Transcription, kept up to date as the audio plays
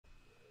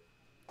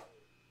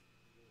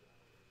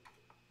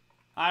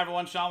Hi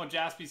everyone, Sean with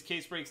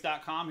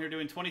JaspysCaseBreaks.com here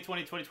doing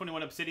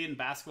 2020-2021 Obsidian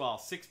Basketball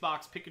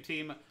 6-box pick your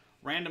team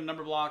random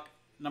number block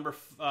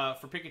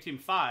for pick your team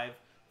 5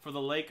 for the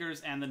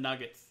Lakers and the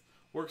Nuggets.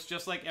 Works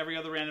just like every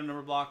other random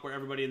number block where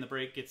everybody in the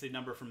break gets a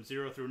number from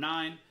 0 through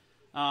 9.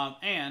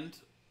 And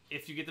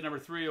if you get the number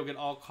 3, you'll get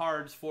all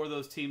cards for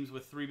those teams,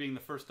 with 3 being the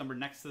first number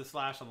next to the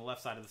slash on the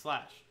left side of the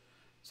slash.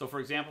 So for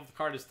example, if the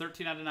card is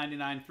 13 out of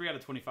 99, 3 out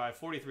of 25,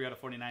 43 out of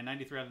 49,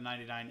 93 out of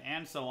 99,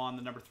 and so on,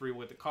 the number 3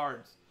 with the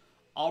cards.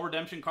 All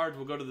redemption cards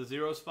will go to the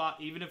 0 spot.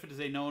 Even if it is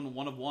a known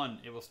 1 of 1,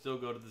 it will still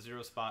go to the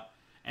 0 spot.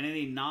 And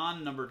any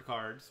non-numbered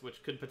cards,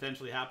 which could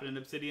potentially happen in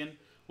Obsidian,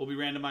 will be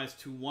randomized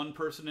to one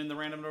person in the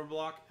random number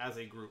block as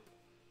a group.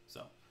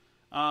 So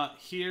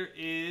here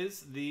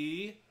is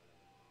the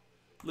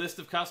list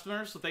of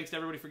customers. So thanks to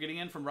everybody for getting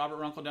in, from Robert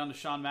Runkle down to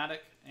Sean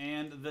Maddock,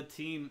 and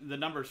the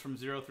numbers from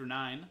 0 through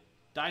 9.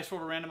 Dice roll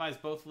to randomize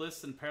both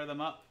lists and pair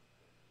them up.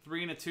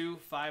 3 and a 2,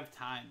 5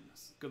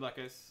 times. Good luck,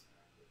 guys.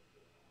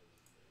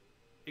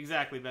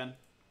 Exactly, Ben.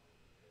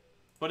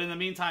 But in the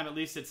meantime, at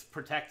least it's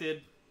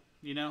protected,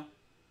 you know?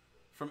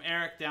 From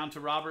Eric down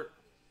to Robert.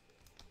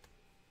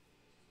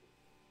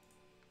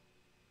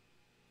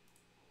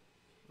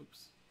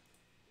 Oops.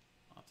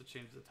 I'll have to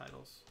change the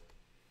titles.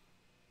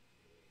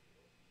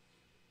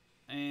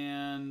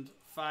 And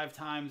 5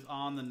 times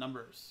on the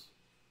numbers.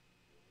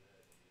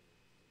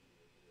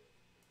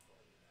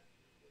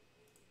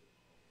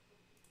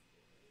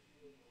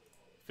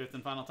 Fifth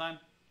and final time.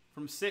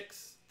 From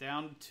 6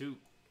 down to 2.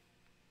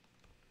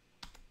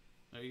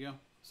 There you go.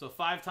 So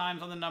 5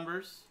 times on the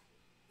numbers,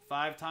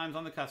 5 times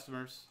on the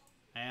customers,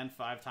 and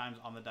 5 times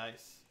on the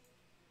dice.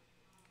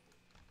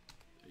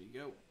 There you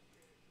go.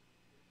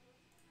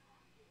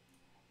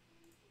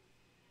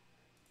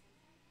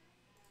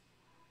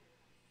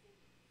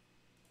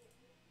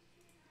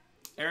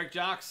 Eric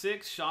Jock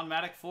 6, Sean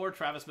Maddock 4,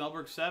 Travis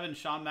Melberg 7,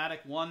 Sean Maddock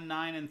 1,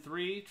 9, and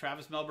 3,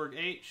 Travis Melberg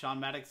 8, Sean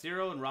Maddock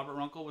 0, and Robert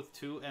Runkle with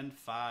 2 and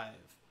 5.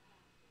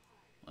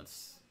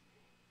 Let's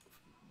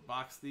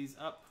box these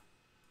up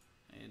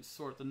and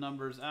sort the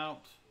numbers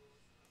out.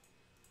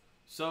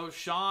 So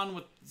Sean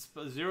with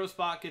 0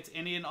 spot gets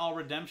any and all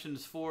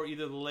redemptions for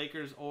either the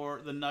Lakers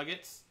or the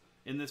Nuggets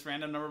in this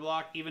random number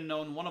block, even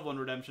known 1 of 1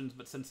 redemptions.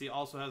 But since he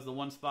also has the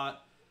 1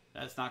 spot,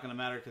 that's not going to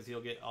matter because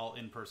he'll get all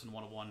in-person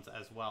 1 of 1s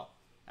as well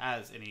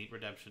as any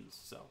redemptions.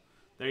 So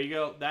there you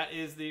go. That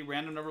is the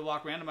random number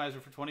block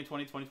randomizer for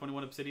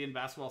 2020-2021 Obsidian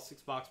Basketball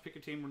 6-box pick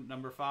your team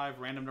number 5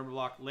 random number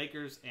block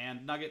Lakers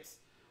and Nuggets.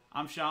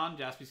 I'm Sean,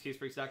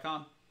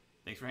 JaspysCaseBreaks.com.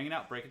 Thanks for hanging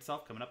out. Break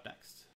itself coming up next.